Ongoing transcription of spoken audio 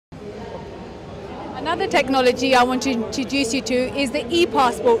Another technology I want to introduce you to is the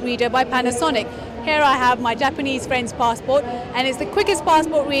ePassport reader by Panasonic. Here I have my Japanese friend's passport, and it's the quickest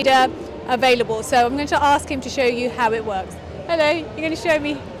passport reader available. So I'm going to ask him to show you how it works. Hello, you're going to show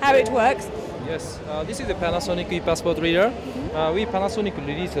me how it works? Yes, this is the Panasonic ePassport reader. We Panasonic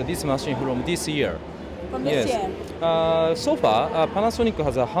released this machine from this year. From this year? So far, Panasonic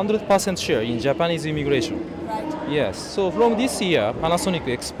has a 100% share in Japanese immigration. Right. Yes, so from this year, Panasonic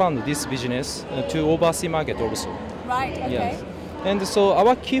expand this business to overseas market also. Right, okay. Yes. And so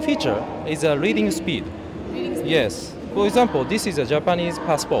our key feature is a reading speed. Reading speed? Yes. For example, this is a Japanese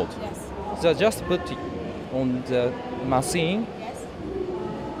passport. Yes. So just put it on the machine. Yes.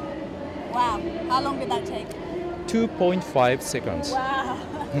 Wow, how long did that take? 2.5 seconds. Wow,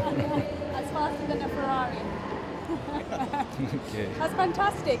 that's faster than a Ferrari. Okay. That's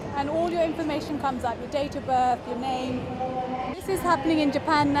fantastic, and all your information comes up, your date of birth, your name. This is happening in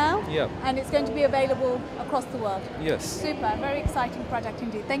Japan now, Yeah. and it's going to be available across the world. Yes. Super, very exciting project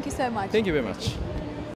indeed. Thank you so much. Thank you very much.